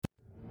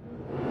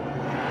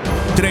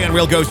Today on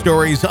Real Ghost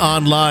Stories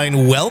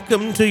Online,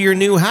 welcome to your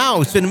new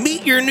house and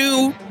meet your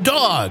new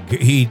dog.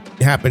 He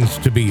happens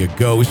to be a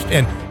ghost,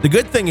 and the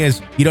good thing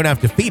is you don't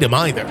have to feed him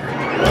either.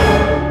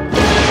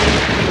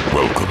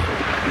 Welcome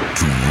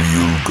to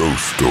Real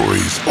Ghost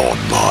Stories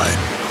Online.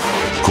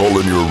 Call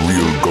in your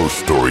real ghost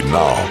story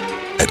now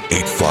at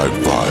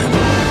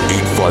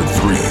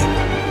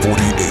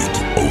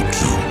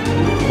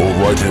 855-853-4802 or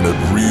write in at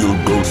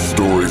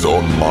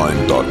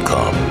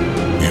realghoststoriesonline.com.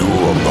 You're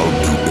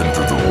about to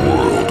enter the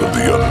world of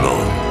the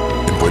unknown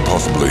and quite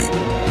possibly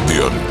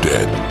the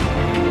undead.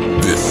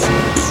 This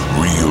is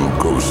Real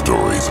Ghost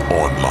Stories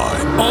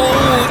Online.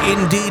 Oh,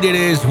 indeed it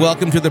is.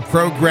 Welcome to the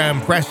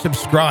program. Press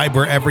subscribe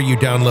wherever you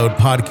download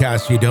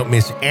podcasts so you don't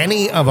miss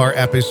any of our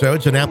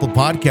episodes. On Apple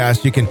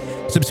Podcasts, you can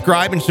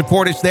subscribe and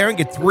support us there and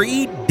get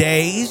 3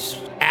 days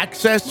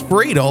access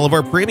free to all of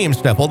our premium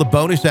stuff, all the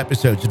bonus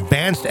episodes,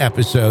 advanced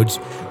episodes,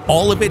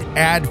 all of it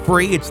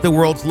ad-free. It's the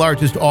world's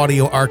largest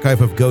audio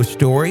archive of ghost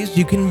stories.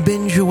 You can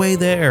binge away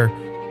there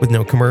with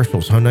no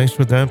commercials. How nice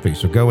would that be?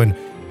 So go and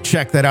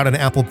check that out on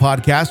Apple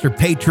Podcasts or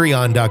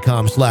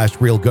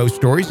patreon.com/Real Ghost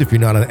Stories if you're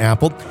not on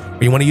Apple. Or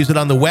you want to use it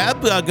on the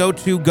web, go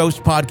to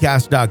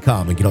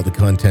ghostpodcast.com and get all the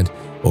content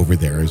over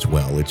there as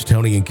well. It's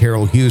Tony and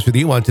Carol Hughes with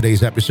you on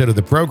today's episode of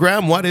the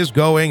program. What is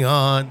going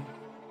on?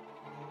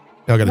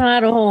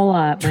 Not a whole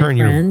lot. Turn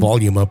your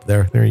volume up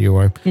there. There you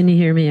are. Can you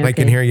hear me? Okay. I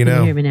can hear you now. Can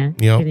you hear me now?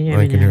 Yep,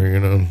 I can hear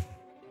you now.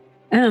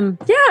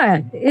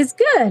 Yeah, it's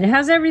good.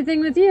 How's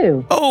everything with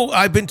you? Oh,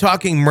 I've been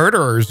talking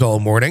murderers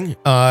all morning.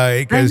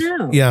 I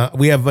know. Yeah,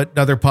 we have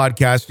another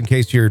podcast in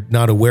case you're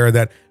not aware of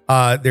that.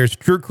 There's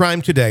True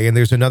Crime Today, and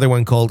there's another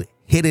one called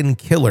Hidden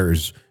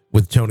Killers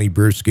with Tony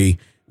Bruschi,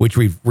 which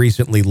we've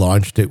recently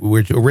launched.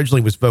 Which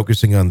originally was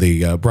focusing on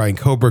the Brian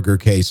Kohberger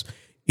case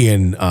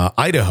in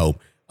Idaho.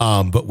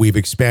 But we've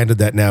expanded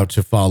that now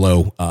to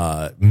follow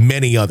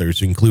many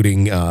others,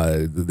 including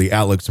the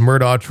Alex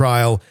Murdaugh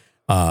trial,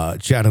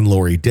 Chad and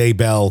Lori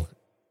Daybell,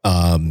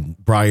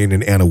 Brian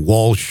and Anna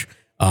Walsh,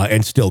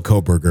 and still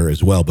Kohberger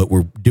as well. But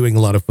we're doing a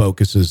lot of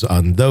focuses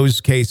on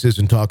those cases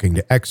and talking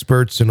to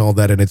experts and all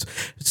that. And it's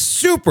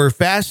super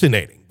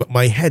fascinating, but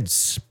my head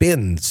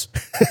spins.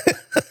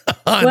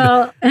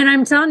 Well, and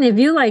I'm telling you, if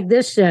you like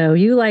this show,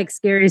 you like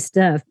scary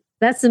stuff.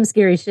 That's some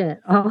scary shit.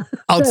 I'll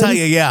tell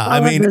you, yeah. I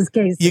mean,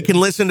 you can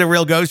listen to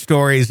Real Ghost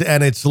Stories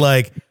and it's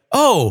like,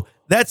 oh,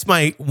 that's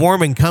my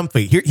warm and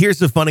comfy. Here's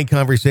the funny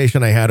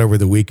conversation I had over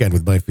the weekend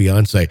with my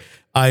fiance.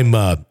 I'm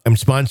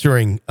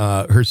sponsoring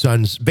her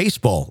son's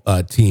baseball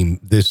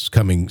team this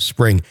coming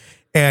spring.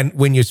 And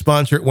when you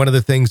sponsor it, one of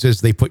the things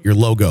is they put your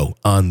logo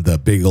on the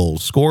big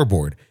old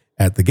scoreboard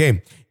at the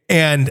game.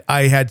 And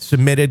I had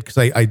submitted, because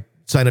I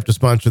signed up to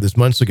sponsor this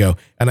months ago,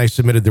 and I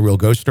submitted the Real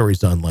Ghost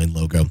Stories Online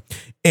logo.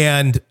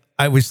 And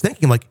I was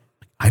thinking, like,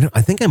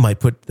 I think I might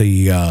put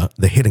the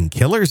Hidden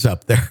Killers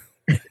up there.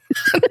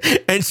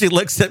 And she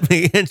looks at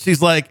me and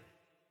she's like,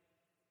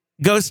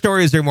 ghost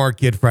stories are more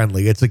kid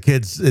friendly.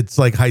 It's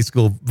like high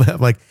school.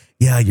 I'm like,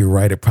 yeah, you're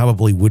right. It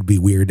probably would be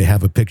weird to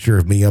have a picture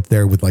of me up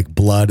there with like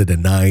blood and a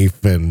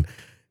knife and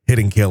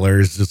Hidden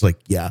Killers. Just like,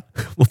 yeah,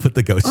 we'll put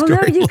the ghost story.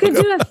 No, you could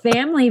do a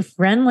family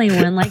friendly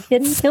one like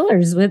Hidden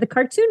Killers with a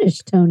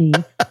cartoonish Tony.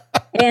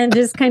 And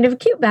just kind of a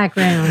cute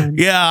background.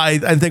 Yeah,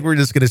 I think we're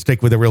just going to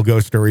stick with the Real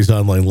Ghost Stories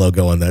Online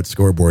logo on that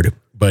scoreboard.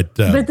 But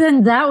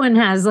then that one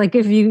has, like,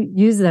 if you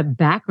use the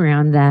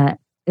background that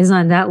is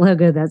on that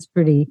logo, that's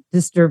pretty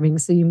disturbing.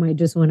 So you might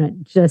just want to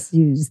just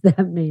use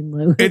that main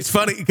logo. It's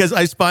funny because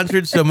I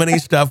sponsored so many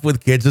stuff with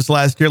kids this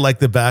last year, like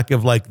the back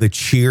of like the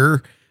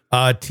Cheer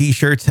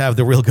T-shirts have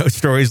the Real Ghost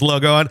Stories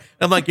logo on.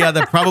 I'm like, yeah,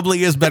 that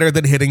probably is better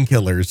than Hidden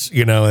Killers.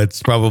 You know,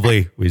 it's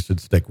probably, we should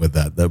stick with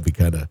that. That'd be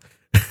kind of...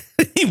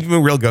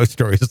 Even Real Ghost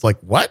Stories. It's like,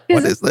 what?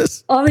 What is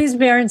this? All these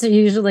parents are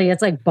usually,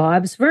 it's like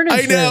Bob's Furniture.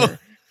 I know.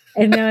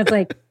 And now it's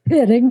like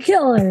Hidden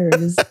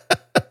Killers.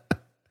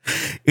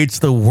 It's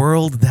the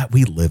world that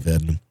we live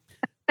in.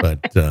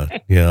 But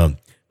yeah.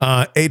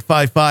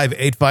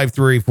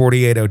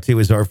 855-853-4802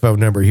 is our phone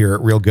number here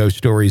at Real Ghost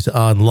Stories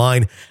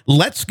Online.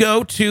 Let's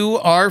go to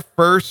our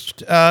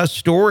first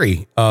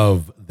story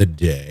of the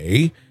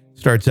day.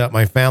 Starts out,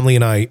 my family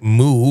and I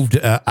moved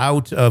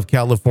out of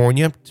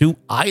California to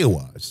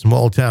Iowa, a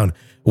small town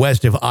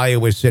west of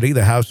Iowa City.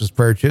 The house was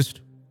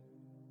purchased.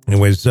 It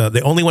was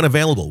the only one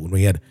available when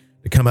we had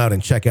to come out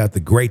and check out the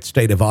great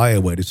state of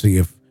Iowa to see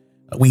if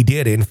we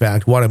did, in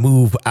fact, want to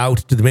move out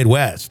to the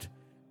Midwest.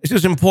 This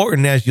is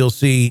important, as you'll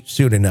see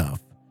soon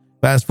enough.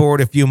 Fast forward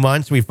a few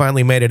months, we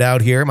finally made it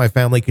out here. My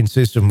family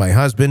consists of my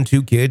husband,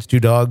 2 kids, 2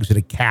 dogs, and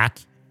a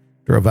cat.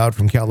 Drove out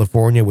from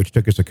California, which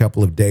took us a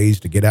couple of days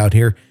to get out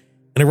here,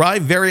 and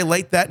arrived very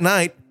late that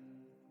night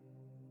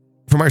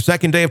from our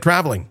second day of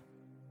traveling.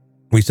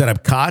 We set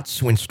up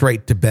cots, went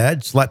straight to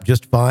bed, slept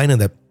just fine,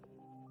 and the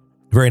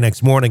very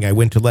next morning I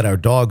went to let our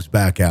dogs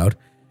back out.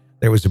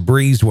 There was a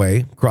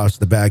breezeway across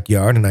the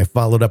backyard, and I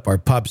followed up our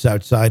pups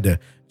outside to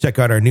check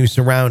out our new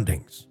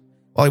surroundings.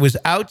 While I was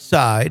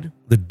outside,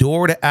 the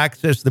door to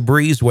access the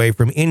breezeway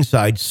from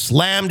inside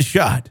slammed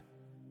shut.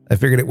 I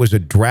figured it was a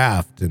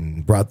draft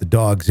and brought the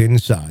dogs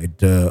inside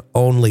to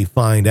only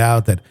find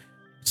out that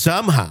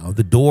somehow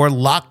the door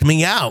locked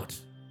me out.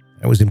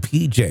 I was in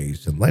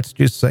PJs, and let's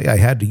just say I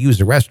had to use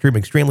the restroom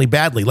extremely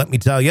badly. Let me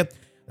tell you,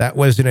 that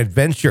was an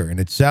adventure in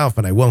itself,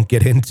 and I won't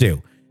get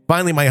into.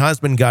 Finally, my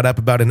husband got up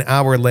about an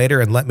hour later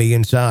and let me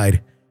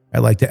inside. I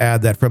like to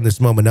add that from this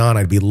moment on,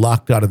 I'd be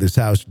locked out of this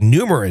house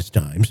numerous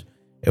times.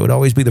 It would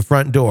always be the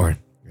front door,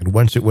 and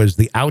once it was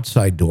the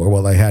outside door,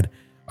 well, I had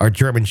our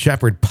German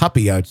Shepherd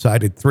puppy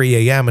outside at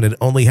 3 a.m., and it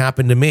only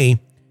happened to me.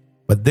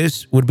 But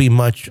this would be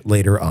much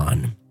later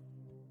on.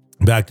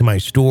 Back to my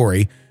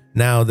story,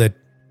 now that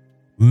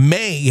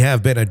may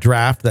have been a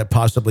draft that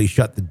possibly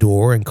shut the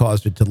door and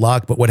caused it to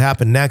lock, but what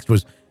happened next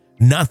was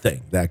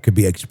nothing that could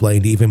be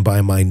explained even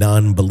by my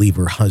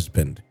non-believer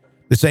husband.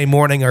 The same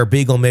morning, our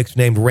beagle mix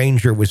named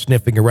Ranger was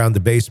sniffing around the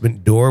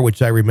basement door,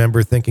 which I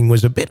remember thinking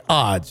was a bit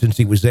odd since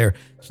he was there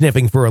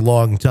sniffing for a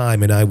long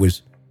time, and I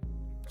was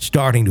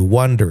starting to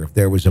wonder if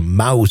there was a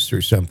mouse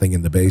or something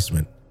in the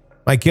basement.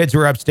 My kids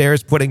were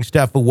upstairs putting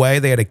stuff away.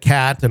 They had a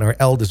cat and our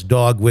eldest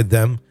dog with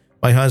them.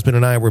 My husband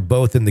and I were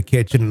both in the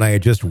kitchen, and I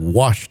had just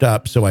washed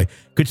up so I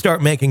could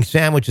start making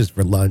sandwiches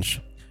for lunch.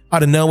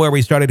 Out of nowhere,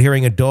 we started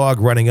hearing a dog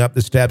running up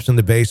the steps in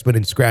the basement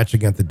and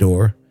scratching at the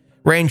door.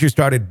 Ranger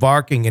started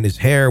barking, and his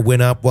hair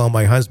went up while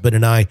my husband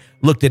and I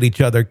looked at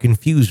each other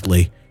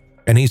confusedly.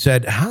 And he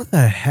said, "How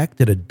the heck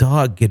did a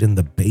dog get in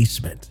the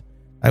basement?"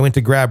 I went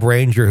to grab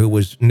Ranger, who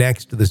was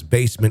next to this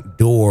basement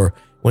door,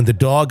 when the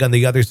dog on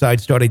the other side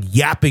started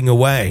yapping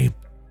away.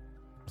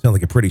 Sounded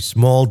like a pretty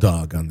small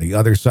dog on the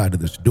other side of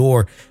this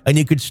door, and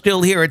you could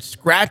still hear it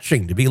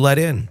scratching to be let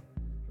in.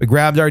 We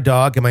grabbed our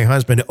dog, and my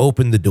husband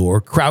opened the door,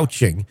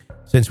 crouching,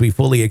 since we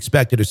fully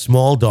expected a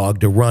small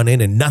dog to run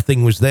in, and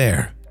nothing was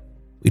there.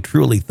 We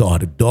truly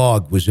thought a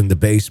dog was in the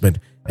basement,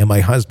 and my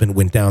husband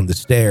went down the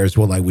stairs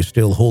while I was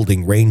still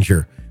holding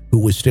Ranger, who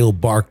was still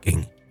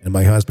barking, and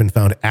my husband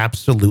found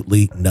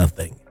absolutely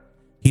nothing.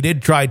 He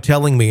did try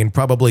telling me, and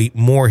probably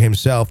more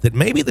himself, that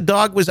maybe the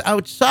dog was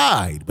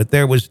outside, but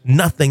there was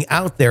nothing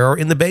out there or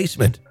in the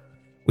basement.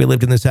 We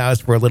lived in this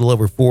house for a little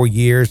over 4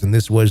 years, and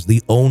this was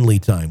the only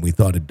time we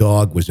thought a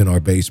dog was in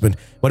our basement,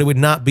 but it would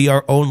not be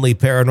our only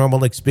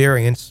paranormal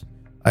experience.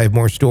 I have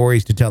more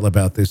stories to tell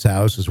about this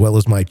house, as well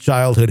as my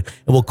childhood,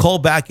 and we'll call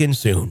back in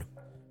soon.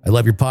 I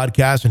love your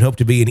podcast and hope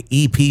to be an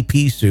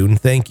EPP soon.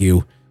 Thank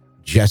you,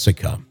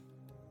 Jessica.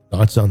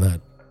 Thoughts on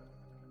that?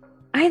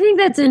 I think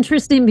that's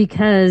interesting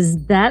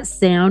because that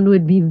sound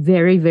would be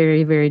very,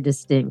 very, very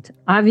distinct.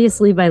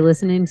 Obviously, by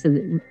listening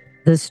to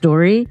the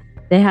story,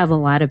 they have a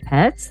lot of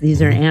pets.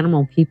 These are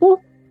animal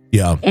people.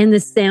 Yeah. And the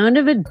sound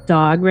of a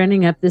dog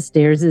running up the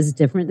stairs is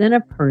different than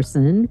a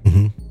person.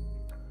 Mm-hmm.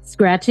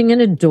 Scratching in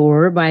a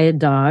door by a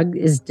dog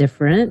is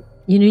different.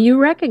 You know, you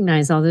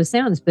recognize all those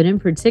sounds, but in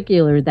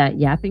particular, that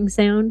yapping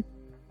sound.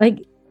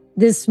 Like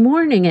this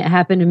morning, it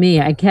happened to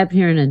me. I kept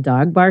hearing a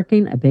dog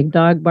barking, a big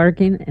dog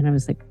barking, and I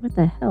was like, what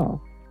the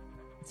hell?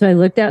 So I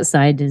looked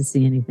outside, didn't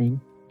see anything,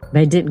 but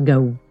I didn't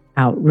go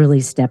out, really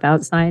step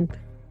outside.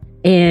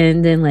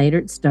 And then later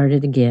it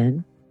started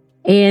again.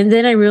 And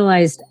then I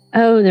realized,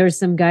 oh, there were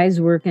some guys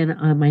working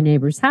on my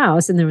neighbor's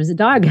house and there was a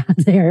dog out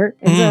there.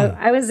 And so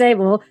I was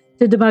able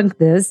to debunk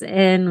this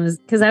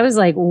because I was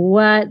like,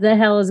 what the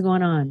hell is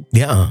going on?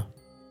 Yeah.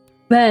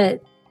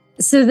 But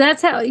so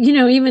that's how, you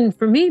know, even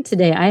for me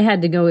today, I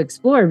had to go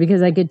explore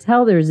because I could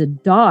tell there's a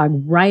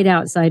dog right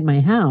outside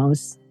my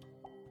house.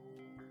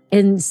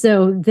 And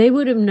so they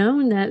would have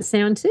known that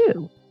sound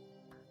too.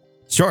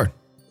 Sure.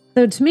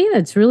 So to me,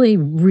 that's really,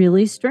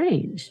 really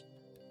strange.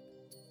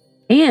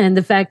 And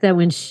the fact that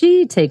when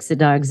she takes the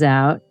dogs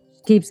out,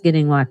 she keeps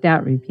getting locked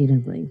out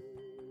repeatedly.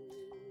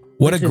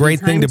 What a great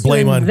thing to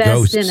blame on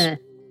ghosts.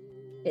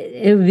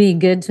 It would be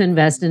good to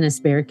invest in a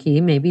spare key,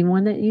 maybe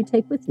one that you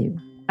take with you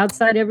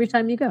outside every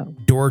time you go.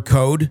 Door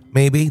code,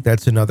 maybe.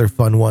 That's another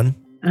fun one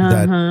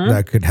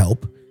that could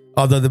help.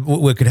 Although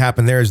what could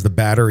happen there is the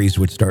batteries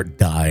would start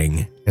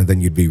dying, and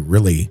then you'd be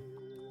really,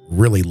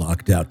 really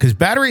locked out. Because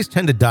batteries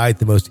tend to die at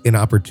the most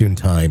inopportune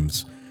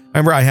times. I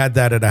remember I had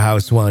that at a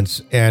house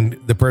once, and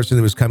the person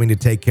that was coming to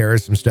take care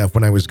of some stuff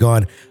when I was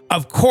gone,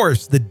 of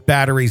course, the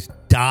batteries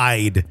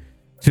died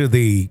to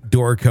the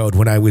door code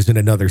when I was in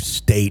another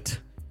state.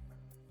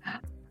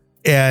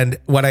 And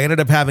what I ended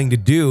up having to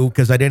do,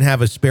 because I didn't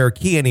have a spare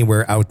key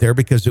anywhere out there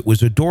because it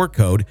was a door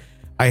code,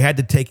 I had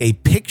to take a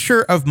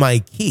picture of my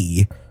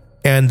key,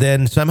 and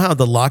then somehow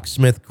the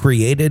locksmith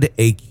created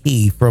a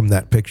key from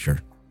that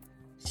picture.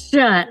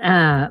 Shut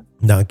up.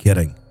 Not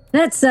kidding.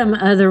 That's some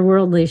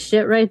otherworldly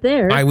shit right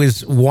there. It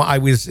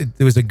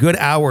was a good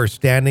hour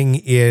standing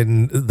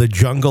in the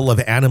jungle of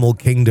Animal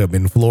Kingdom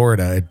in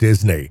Florida at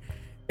Disney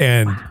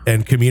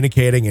and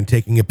communicating and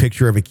taking a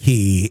picture of a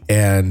key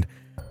and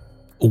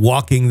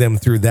walking them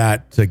through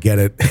that to get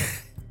it.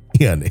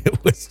 And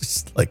it was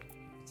just like,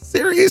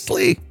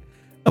 seriously,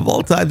 of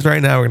all times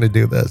right now, we're going to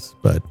do this.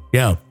 But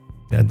yeah,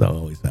 that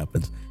always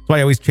happens. So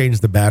I always change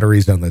the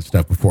batteries on that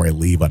stuff before I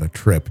leave on a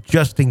trip,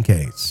 just in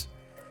case.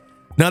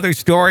 Another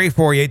story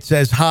for you. It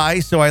says, hi,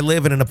 so I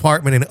live in an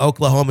apartment in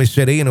Oklahoma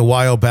City, and a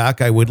while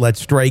back I would let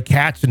stray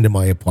cats into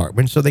my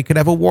apartment so they could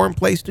have a warm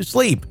place to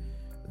sleep.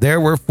 There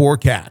were 4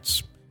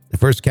 cats. The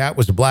first cat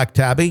was a black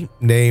tabby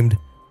named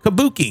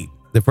Kabuki.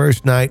 The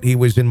first night he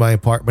was in my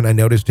apartment, I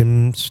noticed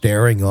him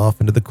staring off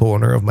into the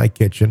corner of my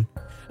kitchen.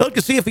 I looked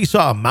to see if he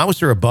saw a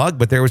mouse or a bug,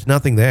 but there was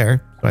nothing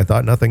there, so I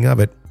thought nothing of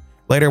it.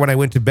 Later, when I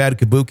went to bed,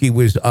 Kabuki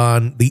was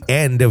on the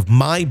end of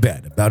my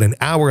bed. About an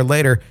hour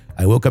later,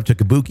 I woke up to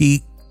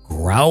Kabuki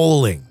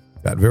growling.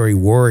 Got very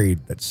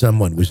worried that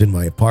someone was in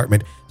my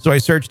apartment, so I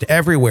searched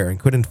everywhere and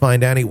couldn't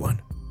find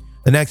anyone.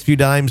 The next few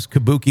times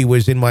Kabuki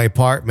was in my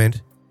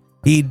apartment,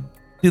 he'd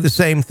do the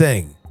same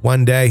thing.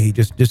 One day, he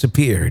just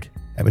disappeared.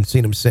 Haven't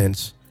seen him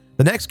since.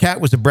 The next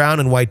cat was a brown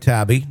and white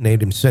tabby,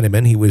 named him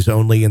Cinnamon. He was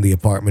only in the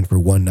apartment for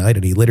one night,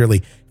 and he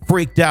literally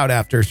freaked out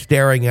after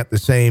staring at the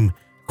same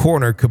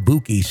corner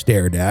Kabuki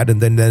stared at, and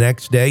then the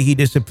next day he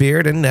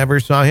disappeared and never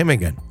saw him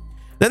again.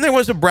 Then there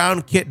was a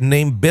brown kitten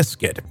named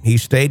Biscuit. He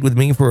stayed with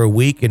me for a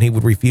week, and he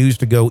would refuse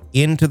to go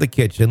into the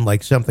kitchen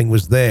like something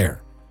was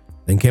there.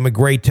 Then came a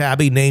gray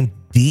tabby named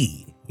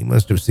D. He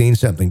must have seen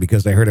something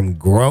because I heard him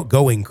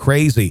going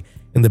crazy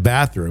in the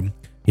bathroom.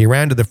 He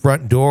ran to the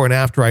front door, and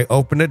after I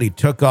opened it, he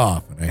took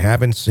off, and I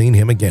haven't seen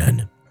him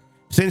again.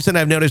 Since then,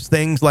 I've noticed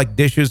things like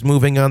dishes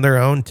moving on their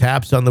own,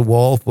 taps on the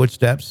wall,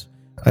 footsteps.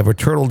 I have a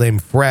turtle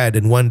named Fred,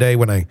 and one day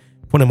when I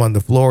put him on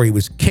the floor, he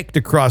was kicked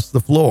across the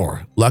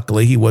floor.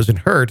 Luckily, he wasn't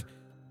hurt,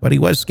 but he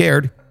was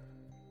scared.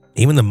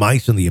 Even the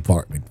mice in the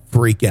apartment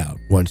freak out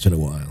once in a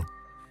while.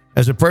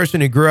 As a person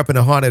who grew up in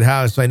a haunted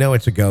house, I know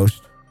it's a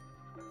ghost.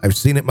 I've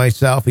seen it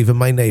myself. Even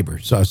my neighbor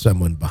saw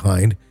someone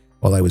behind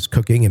while I was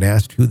cooking and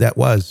asked who that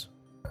was.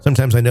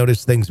 Sometimes I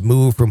notice things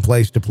move from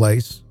place to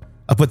place.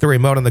 I'll put the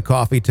remote on the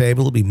coffee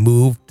table. It'll be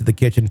moved to the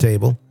kitchen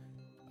table.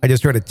 I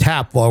just heard a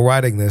tap while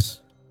writing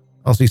this.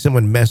 I'll see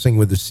someone messing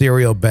with the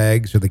cereal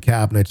bags or the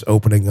cabinets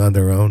opening on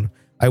their own.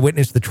 I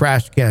witnessed the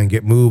trash can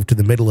get moved to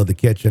the middle of the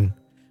kitchen.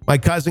 My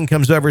cousin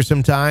comes over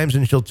sometimes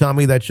and she'll tell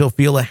me that she'll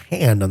feel a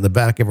hand on the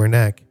back of her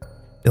neck.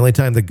 The only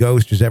time the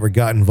ghost has ever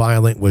gotten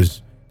violent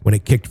was when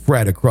it kicked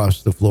Fred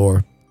across the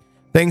floor.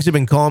 Things have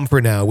been calm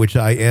for now, which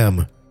I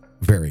am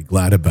very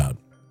glad about.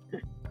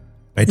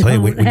 I tell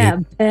you,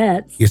 when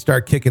pets. You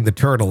start kicking the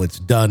turtle, it's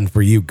done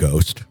for you,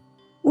 ghost.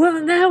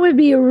 Well, that would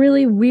be a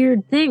really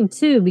weird thing,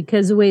 too,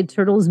 because the way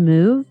turtles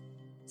move,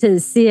 to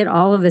see it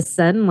all of a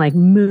sudden, like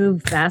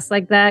move fast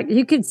like that,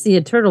 you could see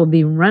a turtle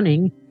be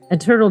running. A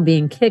turtle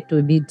being kicked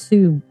would be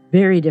 2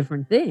 very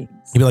different things.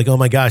 You'd be like, oh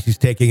my gosh, he's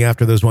taking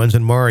after those ones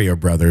in Mario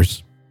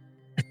Brothers.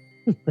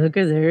 Look,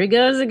 there he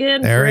goes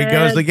again. There Fred. he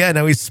goes again.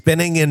 Now he's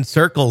spinning in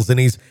circles and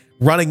he's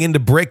running into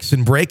bricks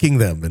and breaking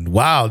them. And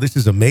wow, this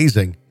is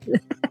amazing.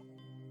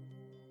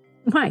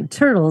 My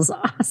turtle's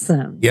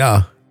awesome.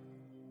 Yeah.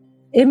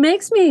 It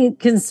makes me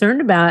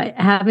concerned about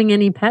having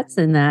any pets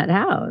in that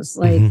house.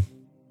 Like,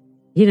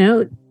 you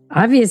know,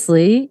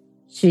 obviously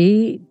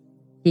he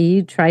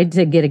tried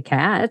to get a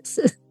cat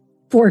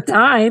 4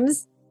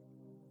 times.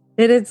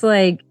 And it's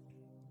like,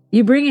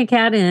 you bring a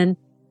cat in,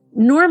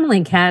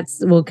 normally cats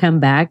will come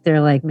back.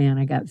 They're like, man,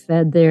 I got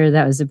fed there.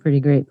 That was a pretty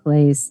great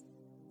place.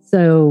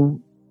 So,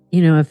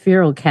 you know, a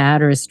feral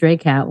cat or a stray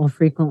cat will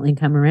frequently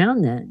come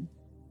around then.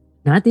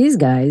 Not these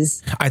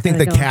guys. I think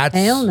the cats.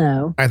 Hell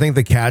no. I think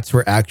the cats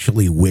were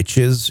actually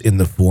witches in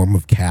the form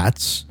of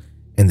cats,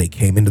 and they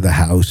came into the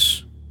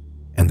house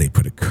and they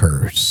put a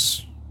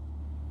curse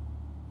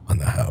on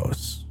the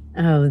house.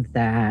 Oh,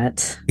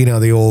 that. You know,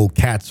 the old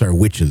cats are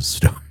witches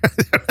story.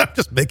 I'm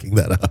just making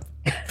that up.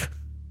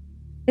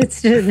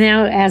 It's just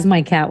now as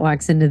my cat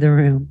walks into the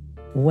room,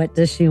 what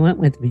does she want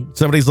with me?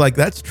 Somebody's like,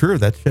 that's true.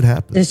 That should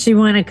happen. Does she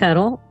want to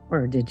cuddle?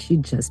 Or did she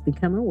just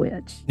become a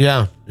witch?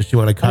 Yeah. Does she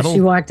want to cuddle? Oh,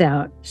 she walked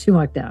out. She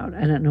walked out.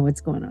 I don't know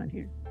what's going on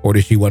here. Or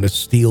does she want to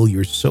steal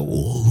your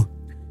soul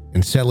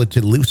and sell it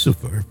to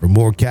Lucifer for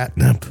more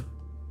catnip?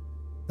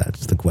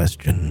 That's the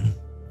question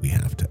we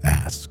have to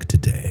ask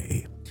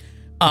today.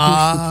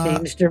 She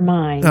changed her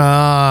mind.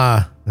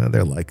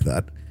 They're like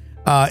that.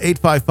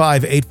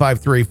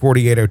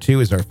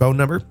 855-853-4802 is our phone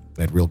number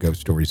at Real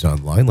Ghost Stories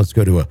Online. Let's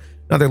go to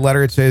another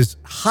letter. It says,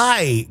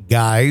 hi,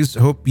 guys.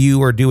 Hope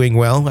you are doing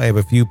well. I have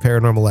a few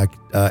paranormal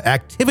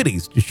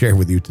activities to share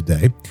with you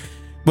today.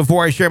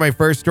 Before I share my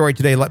first story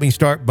today, let me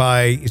start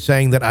by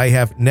saying that I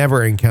have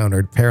never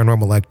encountered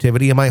paranormal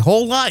activity in my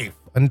whole life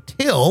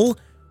until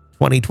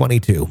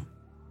 2022.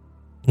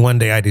 One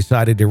day I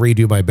decided to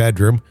redo my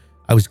bedroom.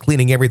 I was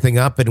cleaning everything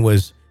up and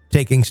was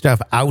taking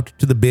stuff out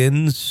to the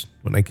bins.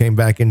 When I came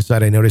back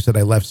inside, I noticed that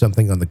I left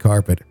something on the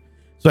carpet.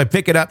 So I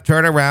pick it up,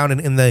 turn around,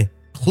 and in the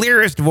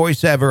clearest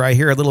voice ever, I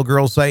hear a little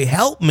girl say,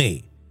 help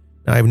me.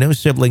 Now, I have no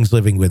siblings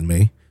living with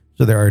me,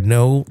 so there are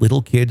no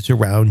little kids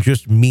around,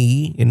 just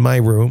me in my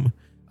room.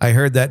 I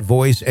heard that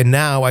voice, and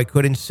now I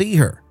couldn't see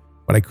her,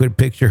 but I could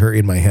picture her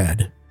in my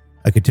head.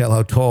 I could tell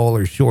how tall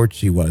or short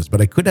she was, but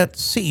I could not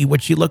see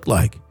what she looked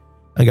like.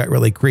 I got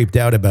really creeped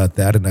out about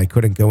that, and I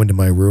couldn't go into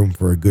my room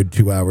for a good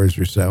 2 hours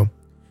or so.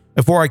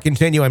 Before I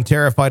continue, I'm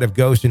terrified of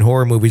ghosts and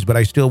horror movies, but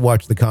I still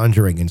watch The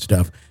Conjuring and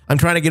stuff. I'm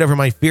trying to get over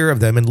my fear of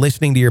them, and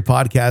listening to your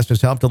podcast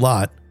has helped a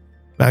lot.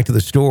 Back to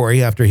the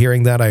story. After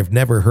hearing that, I've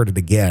never heard it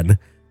again.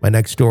 My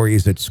next story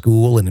is at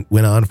school, and it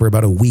went on for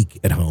about a week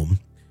at home.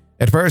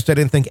 At first, I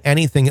didn't think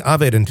anything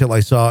of it until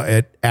I saw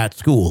it at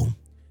school.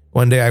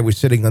 One day, I was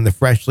sitting on the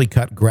freshly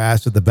cut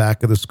grass at the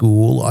back of the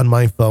school on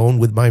my phone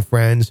with my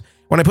friends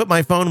when I put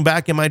my phone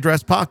back in my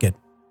dress pocket.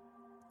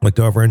 Looked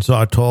over and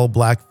saw a tall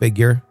black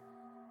figure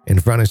in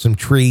front of some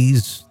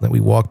trees that we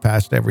walk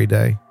past every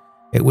day.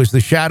 It was the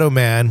Shadow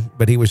Man,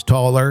 but he was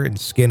taller and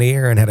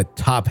skinnier and had a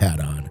top hat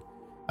on.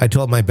 I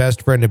told my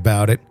best friend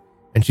about it,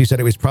 and she said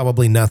it was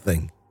probably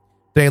nothing.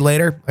 A day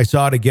later, I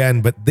saw it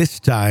again, but this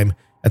time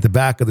at the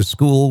back of the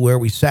school where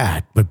we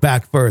sat, but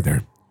back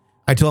further.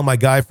 I told my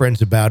guy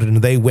friends about it,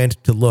 and they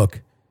went to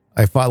look.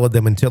 I followed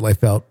them until I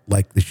felt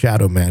like the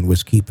Shadow Man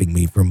was keeping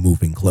me from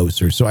moving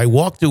closer. So I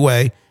walked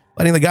away,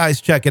 letting the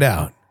guys check it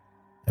out.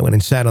 I went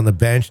and sat on the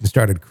bench and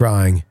started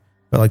crying.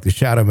 Felt like the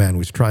Shadow Man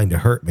was trying to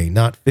hurt me,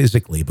 not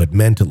physically, but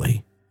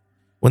mentally.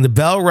 When the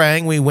bell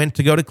rang, we went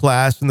to go to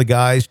class, and the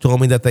guys told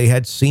me that they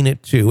had seen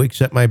it too,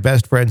 except my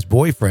best friend's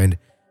boyfriend.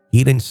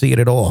 He didn't see it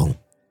at all.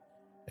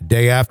 A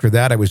day after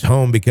that, I was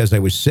home because I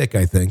was sick,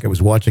 I think. I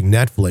was watching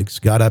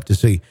Netflix, got up to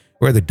see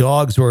where the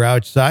dogs were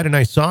outside, and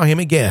I saw him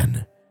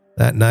again.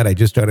 That night, I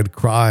just started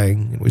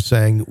crying and was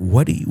saying,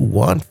 "What do you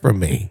want from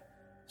me?"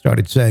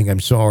 Started saying, "I'm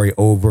sorry,"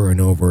 over and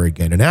over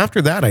again. And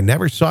after that, I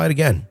never saw it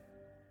again.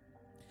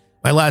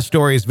 My last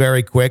story is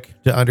very quick.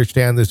 To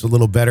understand this a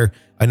little better,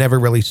 I never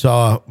really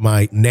saw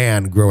my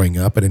Nan growing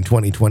up, and in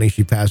 2020,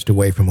 she passed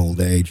away from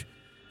old age.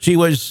 She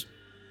was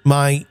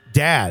my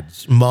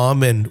dad's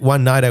mom, and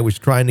one night I was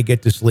trying to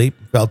get to sleep,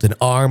 felt an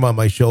arm on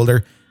my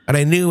shoulder, and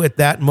I knew at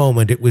that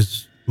moment it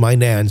was my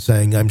Nan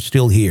saying, "I'm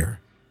still here.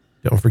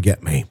 Don't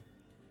forget me."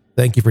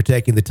 Thank you for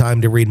taking the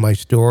time to read my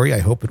story. I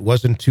hope it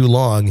wasn't too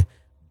long.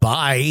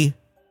 Bye.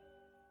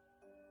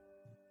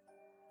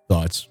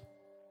 Thoughts?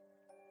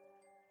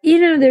 You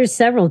know, there's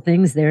several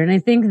things there. And I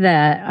think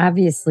that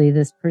obviously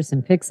this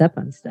person picks up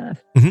on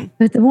stuff. Mm-hmm.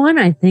 But the one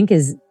I think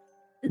is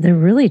the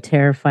really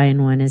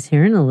terrifying one is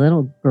hearing a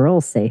little girl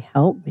say,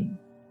 "Help me."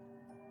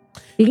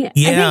 I think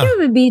it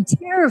would be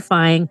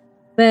terrifying.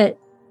 But,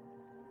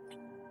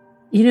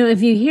 you know,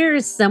 if you hear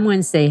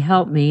someone say,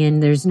 "Help me,"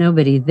 and there's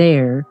nobody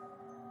there,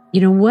 you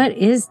know, what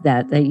is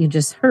that you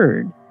just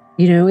heard?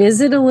 You know,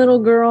 is it a little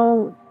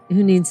girl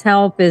who needs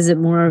help? Is it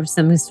more of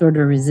some sort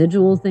of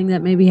residual thing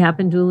that maybe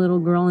happened to a little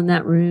girl in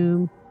that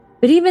room?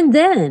 But even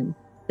then,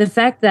 the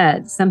fact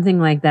that something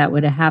like that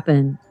would have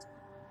happened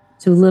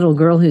to a little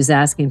girl who's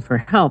asking for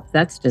help,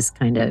 that's just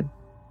kind of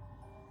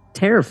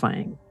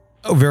terrifying.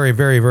 Oh, very,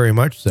 very, very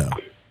much so.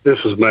 This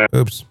is Matt.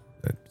 Oops,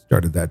 I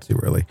started that too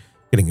early.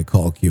 Getting a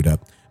call queued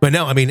up. But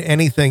no, I mean,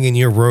 anything in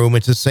your room,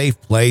 it's a safe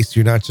place.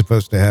 You're not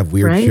supposed to have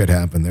weird shit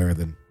happen there.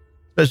 Then,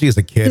 especially as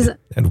a kid,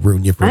 and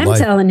ruin you for life. I'm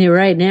telling you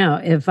right now,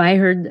 if I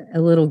heard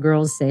a little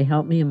girl say,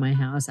 "Help me" in my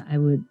house, that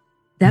would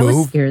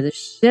scare the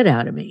shit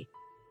out of me.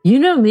 You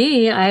know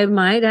me, I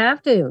might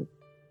have to.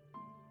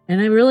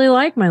 And I really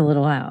like my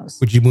little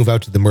house. Would you move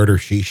out to the murder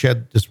she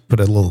shed? Just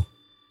put a little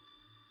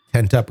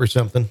tent up or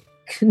something?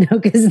 No,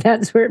 because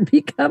that's where it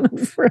be coming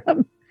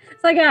from.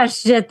 It's like, oh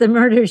shit, the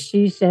murder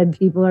she shed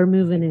people are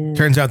moving in.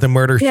 Turns out the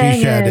murder she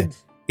shed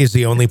is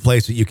the only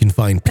place that you can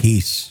find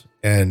peace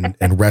and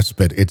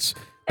respite. It's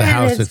the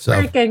house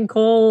itself. It's freaking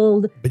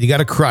cold. But you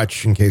got a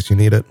crutch in case you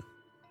need it.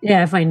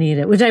 Yeah, if I need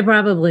it, which I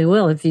probably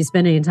will. If you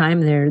spend any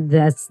time there,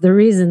 that's the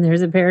reason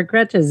there's a pair of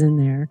crutches in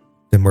there.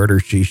 The murder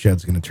she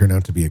shed's going to turn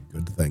out to be a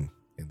good thing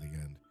in the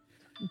end.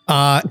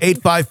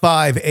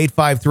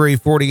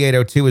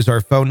 855-853-4802 is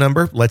our phone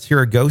number. Let's hear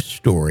a ghost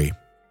story.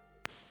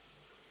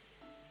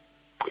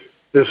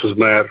 This is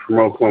Matt from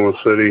Oklahoma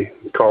City.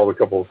 Called a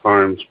couple of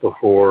times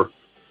before.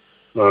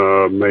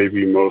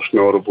 Maybe most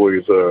notably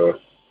the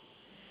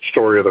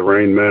story of the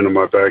Rain Men in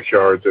my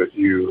backyard that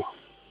you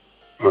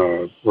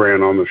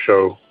ran on the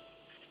show.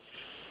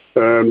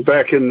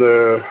 Back in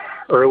the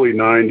early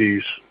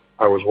 90s,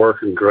 I was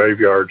working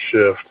graveyard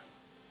shift,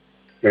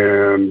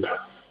 and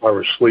I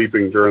was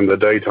sleeping during the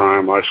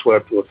daytime. I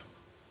slept with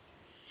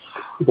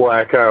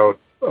blackout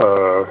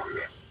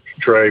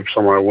drapes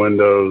on my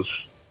windows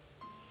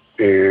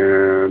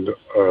and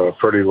a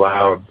pretty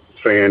loud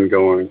fan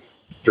going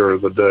during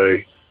the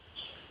day.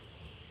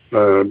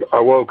 I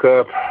woke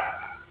up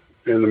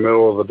in the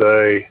middle of the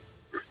day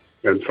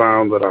and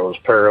found that I was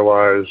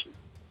paralyzed.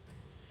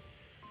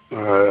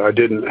 I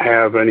didn't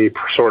have any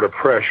sort of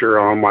pressure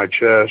on my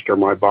chest or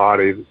my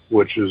body,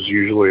 which is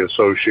usually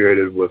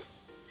associated with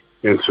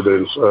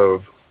incidents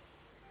of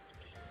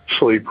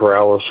sleep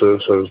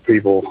paralysis, as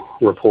people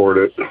report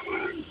it.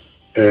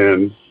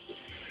 And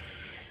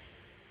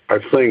I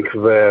think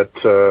that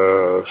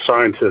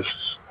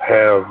scientists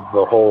have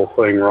the whole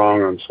thing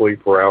wrong on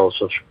sleep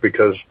paralysis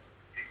because,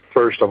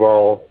 first of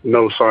all,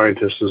 no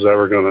scientist is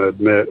ever going to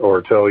admit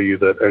or tell you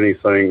that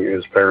anything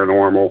is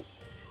paranormal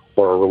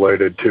or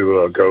related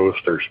to a ghost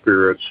or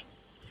spirits.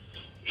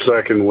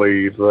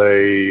 Secondly,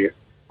 they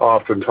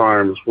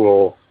oftentimes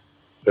will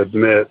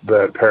admit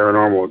that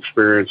paranormal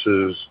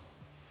experiences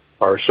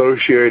are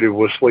associated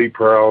with sleep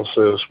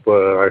paralysis,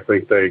 but I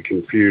think they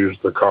confuse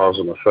the cause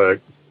and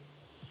effect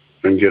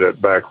and get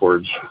it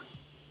backwards.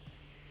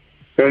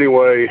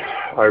 Anyway,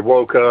 I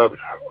woke up.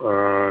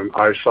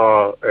 I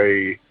saw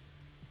a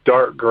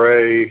dark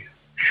gray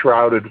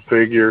shrouded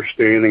figure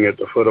standing at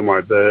the foot of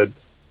my bed.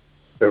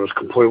 It was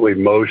completely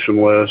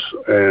motionless,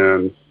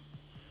 and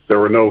there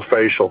were no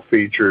facial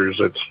features.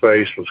 Its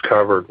face was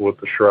covered with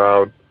the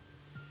shroud,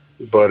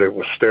 but it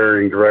was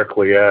staring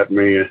directly at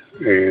me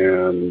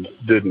and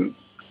didn't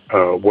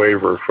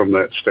waver from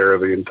that stare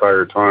the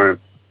entire time.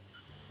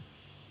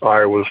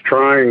 I was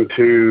trying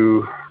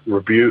to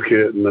rebuke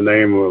it in the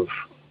name of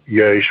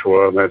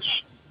Yeshua, and that's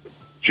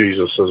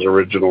Jesus'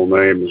 original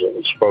name as it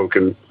was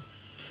spoken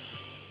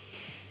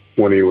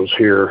when he was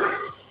here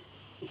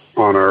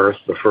on earth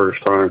the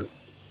first time,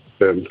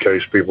 in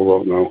case people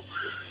don't know.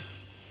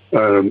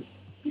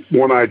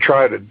 When I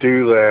tried to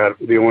do that,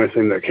 the only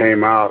thing that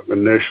came out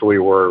initially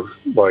were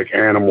like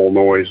animal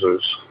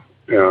noises.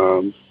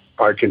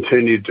 I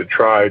continued to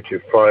try to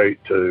fight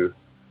to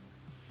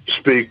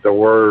speak the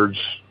words,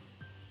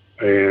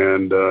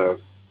 and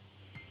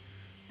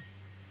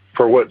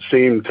for what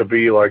seemed to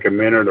be like a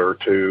minute or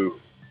two,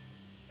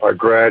 I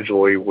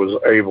gradually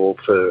was able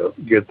to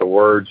get the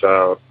words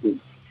out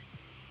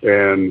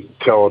and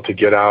tell it to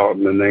get out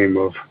in the name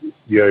of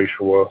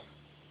Yeshua.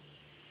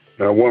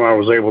 When I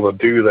was able to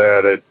do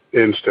that, it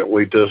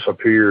instantly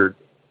disappeared,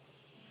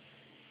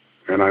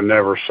 and I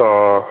never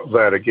saw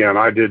that again.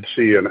 I did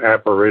see an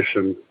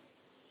apparition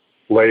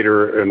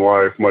later in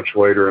life, much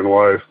later in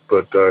life,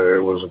 but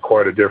it was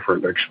quite a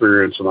different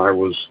experience, and I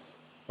was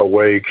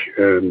awake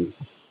and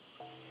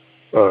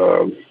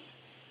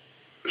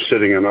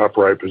sitting in an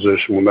upright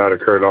position when that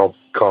occurred. I'll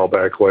call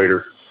back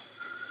later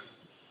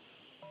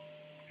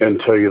and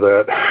tell you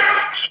that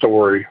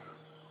story.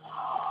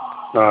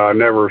 I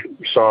never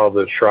saw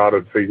the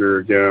shrouded figure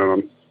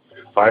again.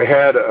 I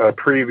had a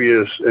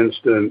previous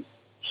instance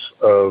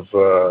of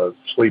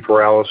sleep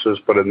paralysis,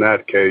 but in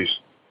that case,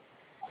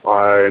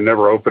 I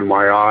never opened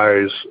my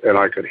eyes, and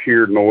I could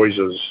hear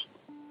noises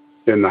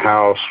in the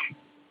house,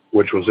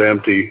 which was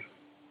empty,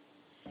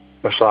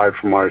 aside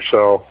from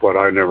myself, but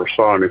I never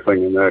saw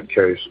anything in that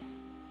case.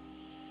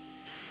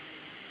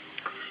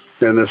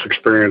 And this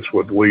experience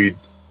would lead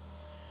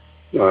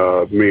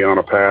me on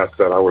a path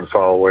that I would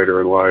follow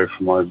later in life.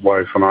 My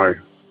wife and I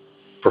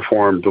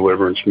performed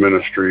deliverance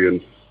ministry,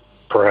 and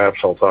perhaps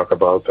I'll talk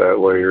about that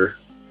later.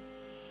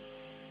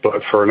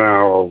 But for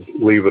now, I'll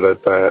leave it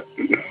at that.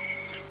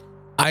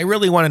 I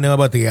really want to know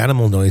about the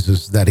animal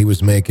noises that he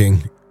was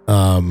making.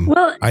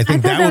 Well, I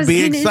think that would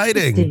be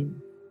exciting.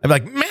 I'm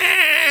like,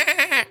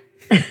 meh.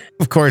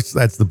 Of course,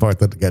 that's the part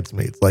that gets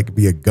me. It's like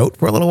be a goat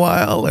for a little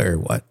while or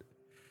what?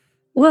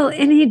 Well,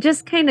 and he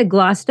just kind of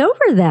glossed over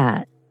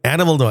that.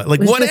 Animal noise.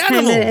 Like what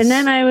animals? And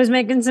then I was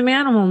making some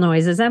animal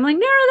noises. I'm like,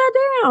 narrow that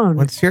down.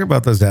 Let's hear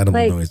about those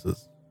animal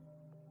noises.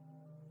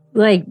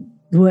 Like,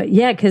 what?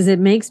 Yeah, because it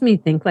makes me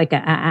think like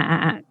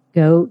a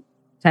goat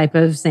type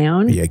of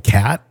sound. Be a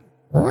cat?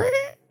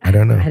 I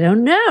don't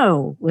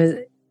know.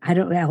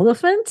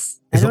 Elephants?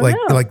 Is it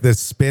like the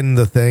spin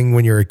the thing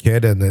when you're a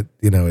kid and it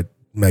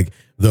like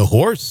the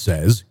horse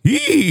says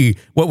he.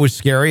 What was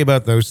scary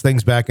about those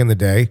things back in the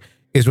day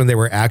is when they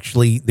were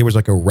actually, there was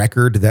like a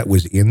record that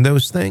was in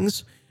those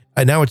things,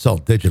 and now it's all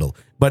digital.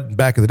 But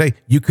back in the day,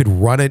 you could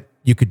run it,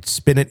 you could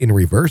spin it in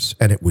reverse,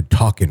 and it would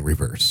talk in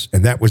reverse,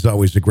 and that was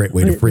always a great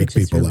way to freak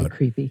people really out.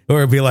 Creepy. Or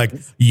it'd be like,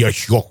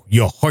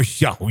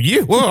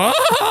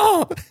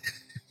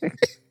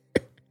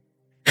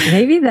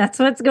 Maybe that's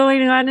what's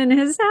going on in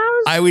his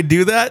house. I would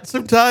do that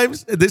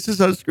sometimes. This is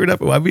how screwed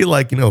up. I'd be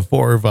like, 4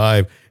 or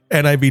 5,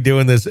 and I'd be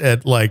doing this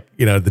at like,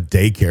 the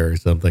daycare or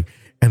something.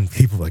 And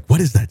people are like,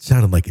 what is that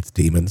sound? I'm like, it's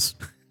demons.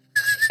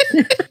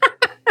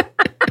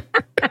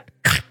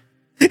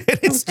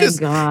 It's just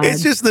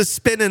the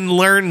spin and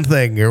learn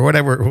thing or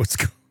whatever it was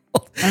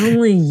called.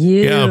 Only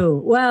you. Yeah.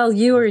 Well,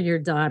 you or your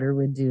daughter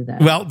would do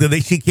that. Well,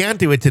 she can't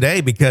do it today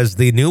because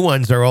the new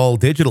ones are all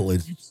digital.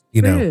 It's,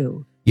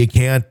 true. You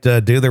can't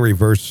do the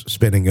reverse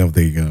spinning of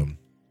the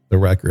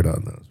record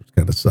on those, which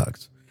kind of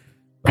sucks.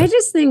 But I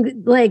just think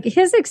like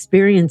his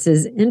experience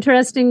is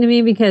interesting to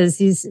me because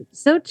he's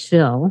so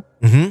chill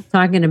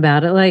talking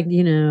about it. Like,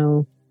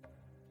 the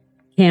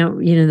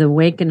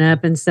waking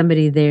up and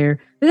somebody there.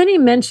 But then he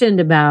mentioned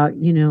about,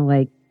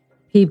 like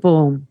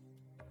people,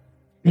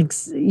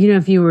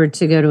 if you were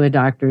to go to a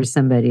doctor or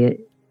somebody,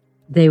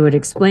 they would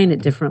explain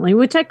it differently,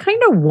 which I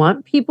kind of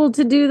want people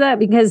to do that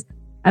because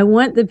I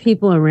want the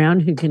people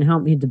around who can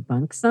help me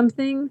debunk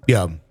something.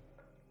 Yeah.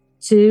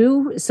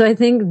 Too. So I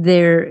think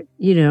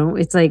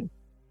it's like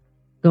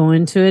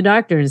going to a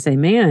doctor and say,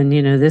 man,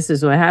 this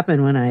is what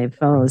happened when I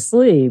fell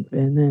asleep.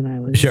 And then I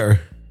was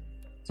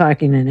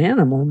talking in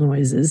animal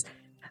noises.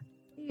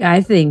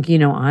 I think,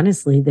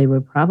 honestly, they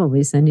would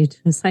probably send you to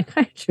a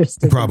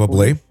psychiatrist.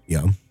 Probably.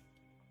 Yeah.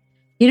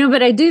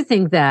 But I do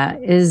think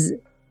that is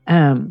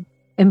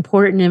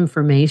important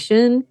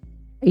information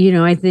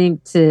I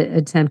think to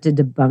attempt to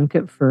debunk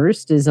it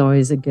first is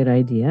always a good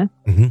idea.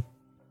 Mm-hmm.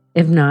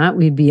 If not,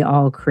 we'd be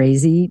all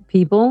crazy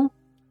people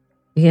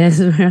because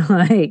we're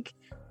like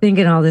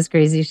thinking all this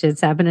crazy shit's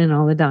happening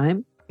all the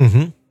time.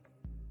 Mm-hmm.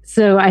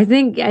 So I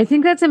think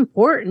that's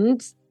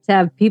important to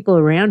have people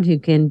around who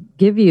can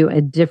give you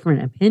a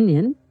different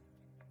opinion.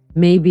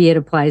 Maybe it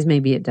applies,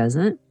 maybe it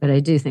doesn't, but I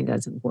do think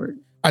that's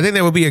important. I think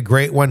that would be a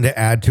great one to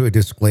add to a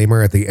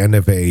disclaimer at the end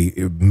of a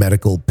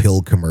medical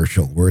pill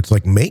commercial where it's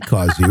like may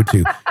cause you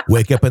to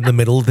wake up in the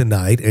middle of the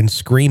night and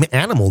scream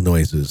animal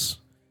noises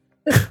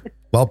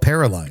while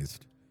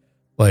paralyzed.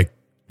 Like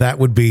that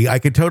would be, I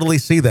could totally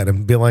see that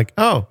and be like,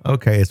 oh,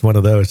 okay, it's one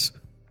of those.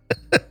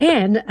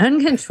 And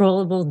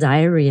uncontrollable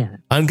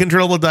diarrhea.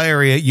 Uncontrollable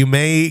diarrhea. You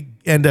may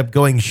end up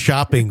going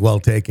shopping while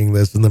taking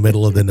this in the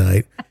middle of the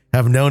night.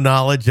 Have no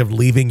knowledge of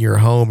leaving your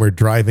home or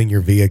driving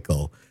your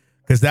vehicle.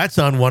 Because that's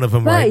on one of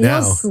them right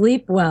now. You'll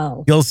sleep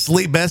well. You'll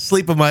sleep, best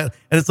sleep of my, and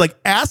it's like,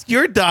 ask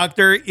your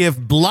doctor if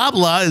blah,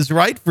 blah is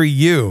right for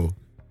you.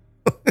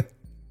 But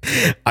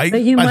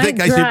you might think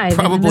drive I should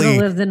probably in the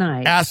middle of the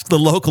night. ask the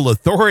local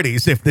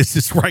authorities if this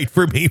is right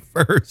for me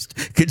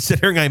first,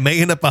 considering I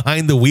may end up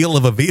behind the wheel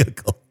of a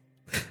vehicle.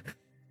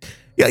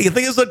 Yeah, you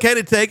think it's okay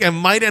to take? I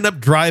might end up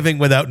driving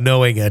without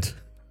knowing it.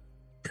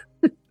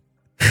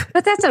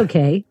 But that's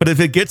okay. But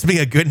if it gets me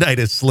a good night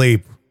of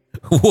sleep,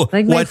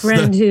 like my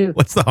friend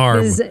what's the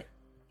harm?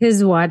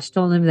 His watch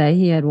told him that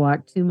he had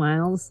walked 2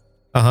 miles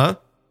on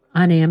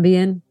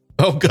Ambien.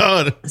 Oh,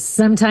 God.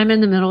 Sometime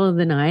in the middle of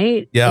the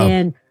night. Yeah.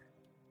 And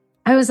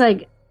I was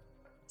like,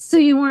 so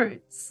you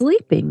weren't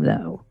sleeping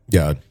though?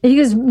 Yeah. And he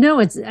goes, no,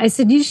 I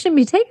said, you shouldn't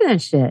be taking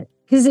that shit.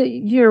 Because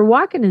you're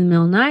walking in the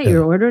middle of the night,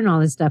 you're ordering all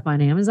this stuff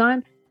on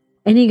Amazon.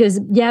 And he goes,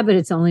 yeah, but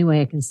it's the only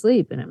way I can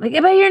sleep. And I'm like,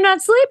 yeah, but you're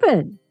not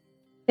sleeping.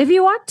 If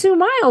you walk 2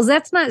 miles,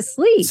 that's not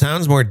sleep.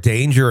 Sounds more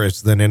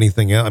dangerous than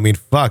anything else. I mean,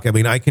 fuck. I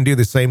mean, I can do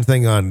the same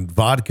thing on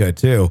vodka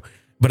too,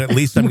 but at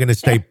least I'm going to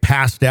stay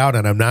passed out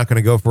and I'm not going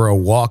to go for a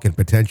walk and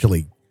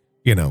potentially,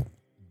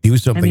 do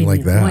something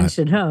like that. One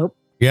should hope.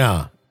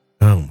 Yeah.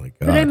 Oh my God.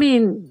 But I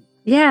mean,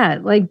 yeah,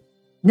 like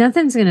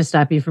nothing's going to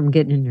stop you from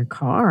getting in your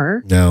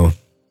car. No.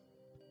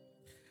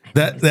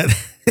 That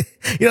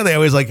they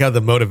always like have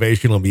the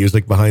motivational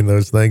music behind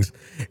those things.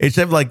 It's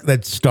like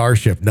that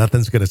Starship.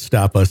 Nothing's going to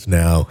stop us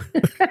now.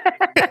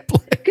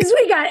 Because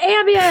we got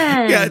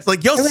Ambien. Yeah, it's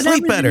like, you'll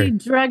sleep better. The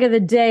drug of the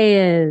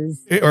day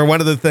is. Or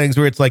one of the things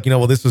where it's like,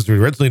 this was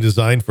originally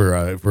designed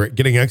for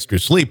getting extra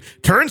sleep.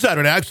 Turns out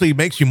it actually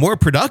makes you more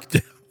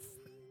productive.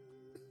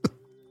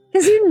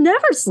 Because you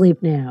never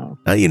sleep now.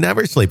 You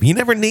never sleep. You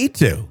never need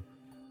to.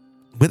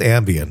 With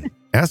Ambien.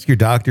 Ask your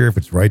doctor if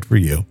it's right for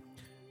you.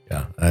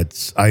 Yeah,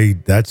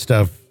 that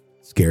stuff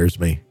scares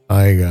me.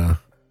 I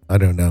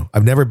don't know.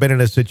 I've never been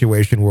in a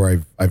situation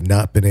where I've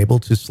not been able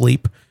to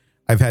sleep.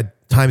 I've had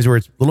times where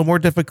it's a little more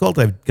difficult.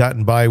 I've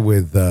gotten by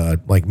with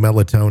like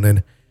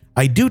melatonin.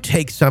 I do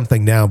take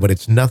something now, but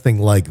it's nothing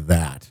like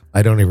that.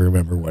 I don't even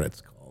remember what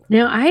it's called.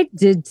 Now, I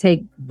did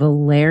take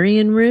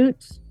valerian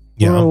root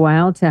for a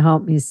while to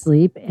help me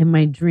sleep, and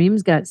my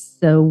dreams got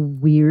so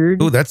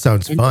weird. Oh, that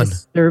sounds fun.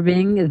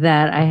 Disturbing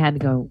that I had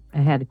to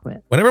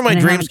quit. Whenever my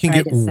dreams can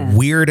get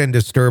weird and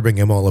disturbing,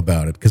 I'm all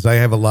about it because I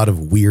have a lot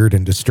of weird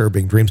and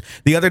disturbing dreams.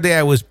 The other day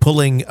I was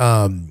pulling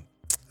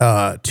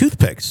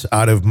toothpicks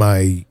out of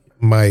my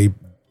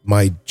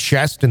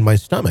chest and my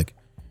stomach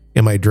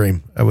in my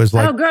dream. I was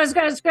like, oh, gross.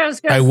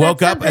 I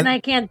woke up and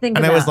I can't think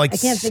about. And I was like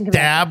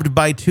stabbed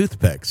by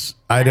toothpicks.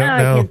 I don't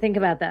know. I can't think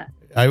about that.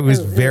 I was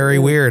very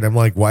weird. I'm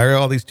like, why are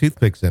all these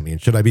toothpicks in me?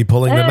 And should I be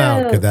pulling them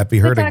out? Could that be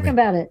hurting me? Talking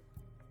about it.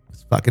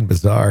 It's fucking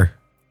bizarre.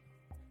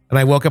 And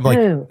I woke up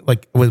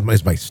like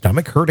was my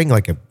stomach hurting?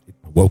 Like I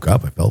woke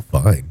up, I felt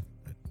fine.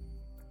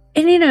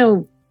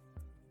 And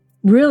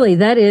really,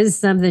 that is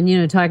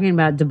something, talking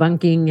about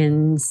debunking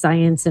and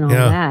science and all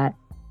that.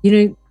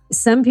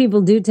 Some people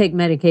do take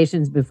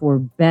medications before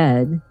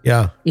bed.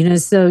 Yeah.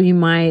 So you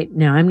might,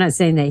 now I'm not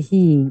saying that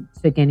he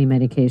took any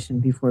medication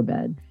before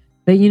bed.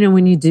 But,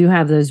 when you do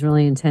have those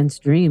really intense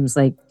dreams,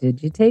 like,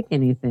 did you take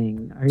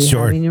anything? Are you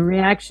having a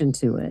reaction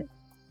to it?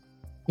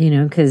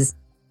 Because,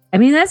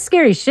 that's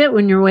scary shit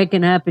when you're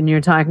waking up and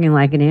you're talking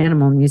like an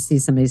animal and you see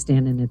somebody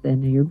standing at the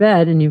end of your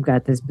bed and you've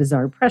got this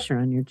bizarre pressure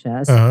on your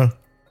chest.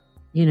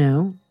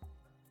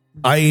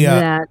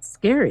 That's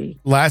scary.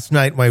 Last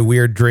night, my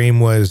weird dream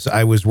was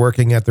I was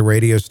working at the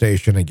radio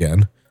station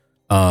again,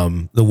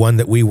 the one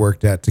that we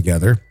worked at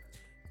together.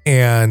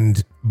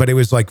 But it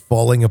was like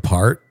falling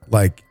apart,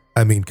 like,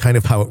 kind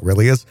of how it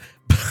really is,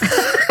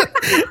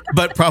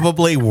 but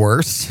probably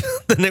worse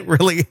than it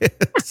really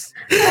is.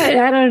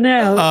 I don't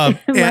know.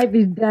 It might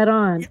be dead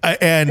on.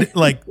 And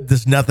like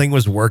nothing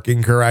was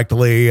working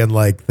correctly and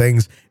like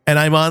things. And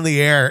I'm on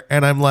the air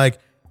and I'm like,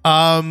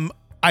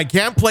 I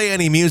can't play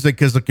any music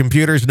because the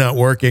computer's not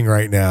working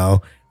right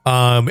now.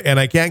 And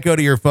I can't go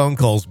to your phone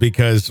calls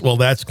because, well,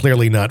 that's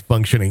clearly not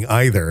functioning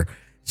either.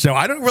 So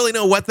I don't really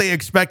know what they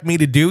expect me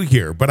to do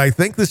here, but I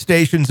think the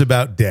station's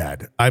about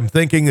dead. I'm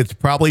thinking it's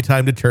probably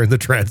time to turn the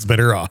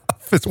transmitter off,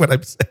 is what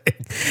I'm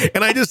saying.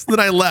 And then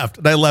I left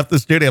the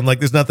studio. I'm like,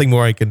 there's nothing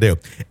more I can do.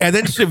 And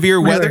then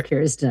severe weather.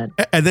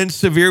 And then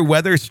severe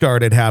weather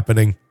started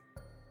happening.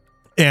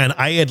 And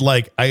I had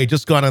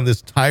just gone on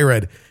this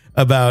tirade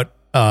about,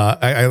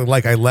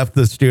 I left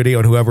the studio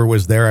and whoever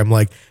was there, I'm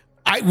like,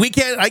 I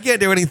can't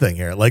do anything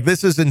here. Like,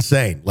 this is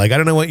insane. Like, I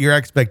don't know what your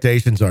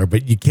expectations are,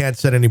 but you can't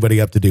set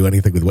anybody up to do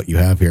anything with what you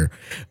have here.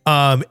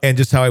 And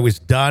just how I was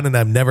done, and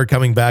I'm never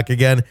coming back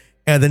again.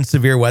 And then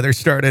severe weather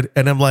started,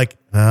 and I'm like,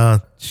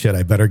 shit,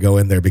 I better go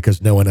in there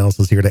because no one else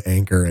is here to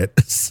anchor it.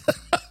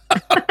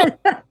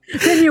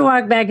 Then you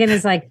walk back in,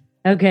 it's like,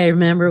 okay,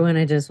 remember when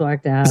I just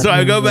walked out? So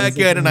I go back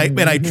in and I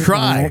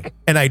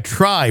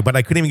try, but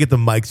I couldn't even get the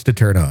mics to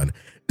turn on.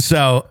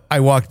 So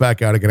I walked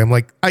back out again. I'm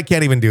like, I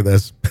can't even do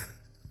this.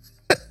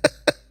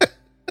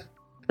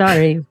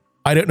 Sorry.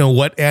 I don't know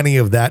what any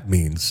of that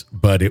means,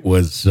 but it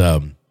was,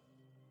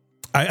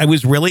 I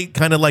was really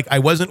kind of like, I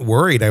wasn't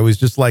worried. I was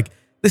just like,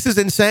 this is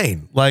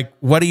insane. Like,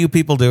 what are you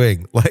people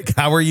doing? Like,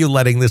 how are you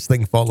letting this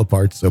thing fall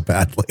apart so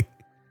badly?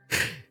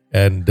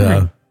 And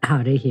I'm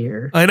out of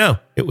here. I know,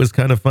 it was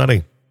kind of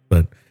funny,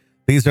 but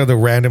these are the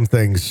random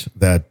things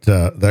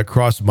that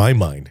cross my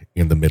mind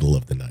in the middle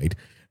of the night.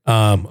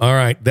 All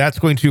right, that's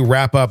going to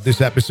wrap up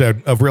this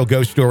episode of Real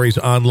Ghost Stories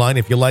Online.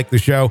 If you like the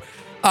show,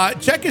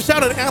 check us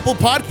out on Apple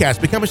Podcasts.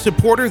 Become a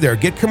supporter there.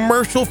 Get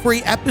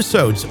commercial-free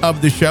episodes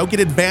of the show. Get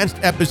advanced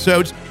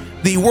episodes.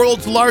 The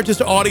world's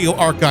largest audio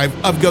archive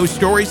of ghost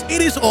stories.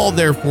 It is all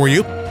there for you.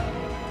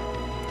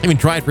 You can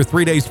try it for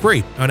 3 days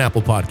free on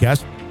Apple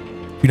Podcasts.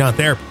 If you're not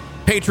there,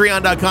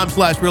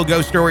 patreon.com/Real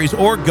Ghost Stories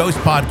or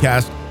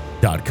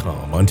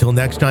ghostpodcast.com. Until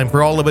next time,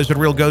 for all of us at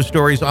Real Ghost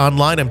Stories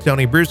Online, I'm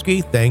Tony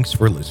Bruschi. Thanks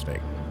for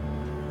listening.